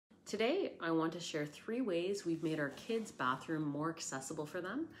Today, I want to share 3 ways we've made our kids' bathroom more accessible for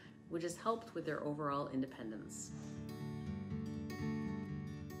them, which has helped with their overall independence.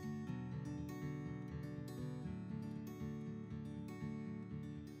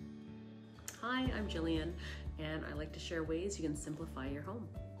 Hi, I'm Jillian, and I like to share ways you can simplify your home.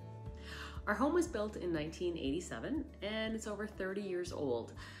 Our home was built in 1987, and it's over 30 years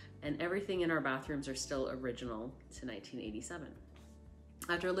old, and everything in our bathrooms are still original to 1987.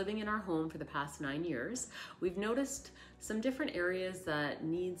 After living in our home for the past 9 years, we've noticed some different areas that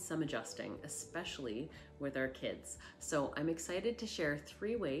need some adjusting, especially with our kids. So I'm excited to share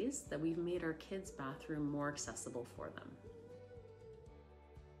 3 ways that we've made our kids' bathroom more accessible for them.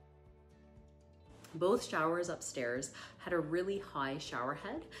 Both showers upstairs had a really high shower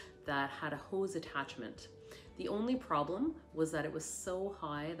head that had a hose attachment. The only problem was that it was so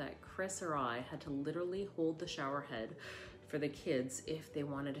high that Chris or I had to literally hold the shower head for the kids if they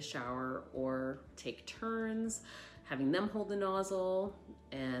wanted to shower or take turns, having them hold the nozzle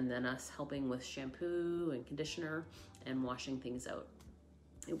and then us helping with shampoo and conditioner and washing things out.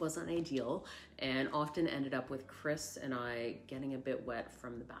 It wasn't ideal and often ended up with Chris and I getting a bit wet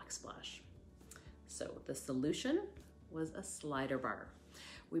from the backsplash. So the solution was a slider bar.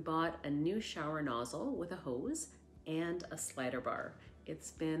 We bought a new shower nozzle with a hose and a slider bar.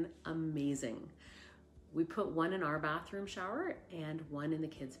 It's been amazing. We put one in our bathroom shower and one in the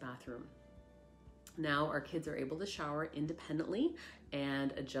kids' bathroom. Now our kids are able to shower independently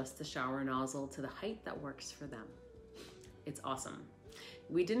and adjust the shower nozzle to the height that works for them. It's awesome.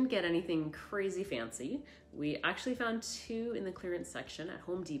 We didn't get anything crazy fancy. We actually found 2 in the clearance section at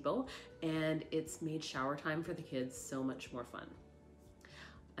Home Depot, and it's made shower time for the kids so much more fun.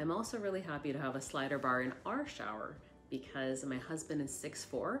 I'm also really happy to have a slider bar in our shower because my husband is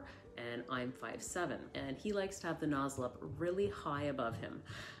 6'4" and I'm 5'7", and he likes to have the nozzle up really high above him.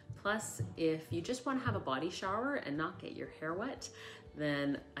 Plus, if you just want to have a body shower and not get your hair wet,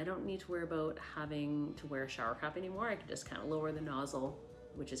 then I don't need to worry about having to wear a shower cap anymore. I can just kind of lower the nozzle,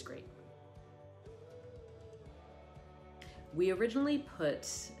 which is great. We originally put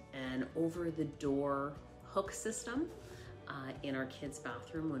an over-the-door hook system in our kids'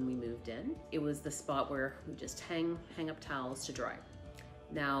 bathroom when we moved in. It was the spot where we just hang up towels to dry.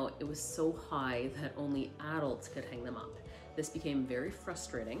 Now, it was so high that only adults could hang them up. This became very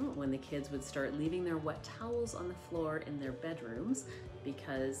frustrating when the kids would start leaving their wet towels on the floor in their bedrooms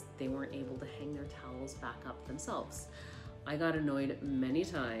because they weren't able to hang their towels back up themselves. I got annoyed many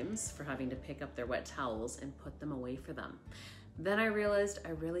times for having to pick up their wet towels and put them away for them. Then I realized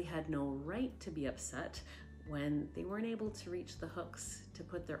I really had no right to be upset when they weren't able to reach the hooks to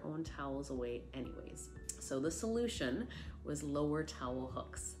put their own towels away anyways. So the solution was lower towel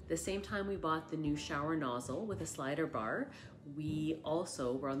hooks. The same time we bought the new shower nozzle with a slider bar, we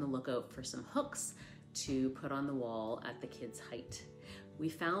also were on the lookout for some hooks to put on the wall at the kids' height. We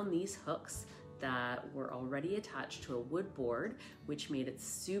found these hooks that were already attached to a wood board, which made it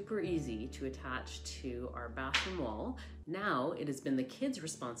super easy to attach to our bathroom wall. Now it has been the kids'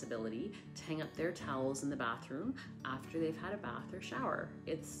 responsibility to hang up their towels in the bathroom after they've had a bath or shower.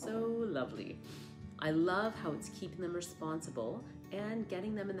 It's so lovely. I love how it's keeping them responsible and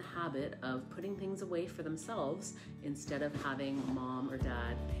getting them in the habit of putting things away for themselves instead of having mom or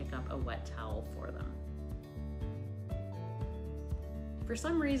dad pick up a wet towel for them. For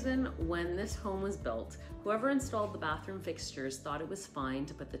some reason, when this home was built, whoever installed the bathroom fixtures thought it was fine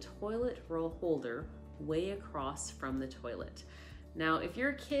to put the toilet roll holder way across from the toilet. Now, if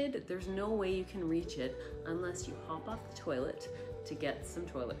you're a kid, there's no way you can reach it unless you hop off the toilet to get some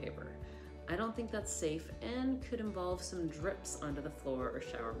toilet paper. I don't think that's safe and could involve some drips onto the floor or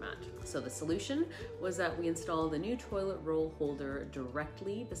shower mat. So the solution was that we installed a new toilet roll holder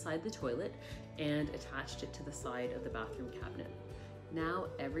directly beside the toilet and attached it to the side of the bathroom cabinet. Now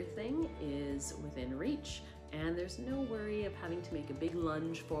everything is within reach and there's no worry of having to make a big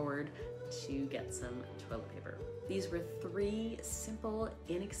lunge forward to get some toilet paper. These were 3 simple,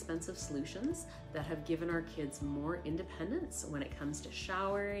 inexpensive solutions that have given our kids more independence when it comes to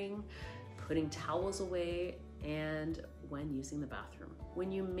showering, putting towels away, and when using the bathroom.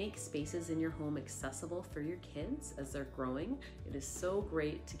 When you make spaces in your home accessible for your kids as they're growing, it is so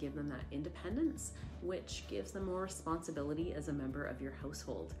great to give them that independence, which gives them more responsibility as a member of your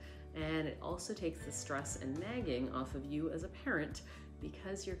household. And it also takes the stress and nagging off of you as a parent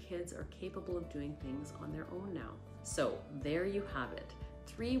because your kids are capable of doing things on their own now. So there you have it.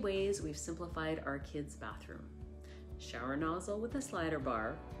 3 ways we've simplified our kids' bathroom. Shower nozzle with a slider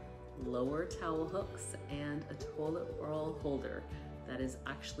bar, lower towel hooks, and a toilet roll holder that is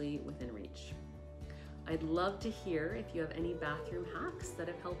actually within reach. I'd love to hear if you have any bathroom hacks that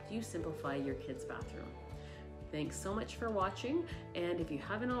have helped you simplify your kids' bathroom. Thanks so much for watching, and if you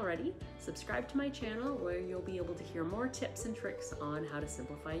haven't already, subscribe to my channel where you'll be able to hear more tips and tricks on how to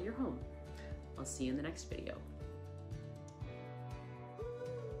simplify your home. I'll see you in the next video.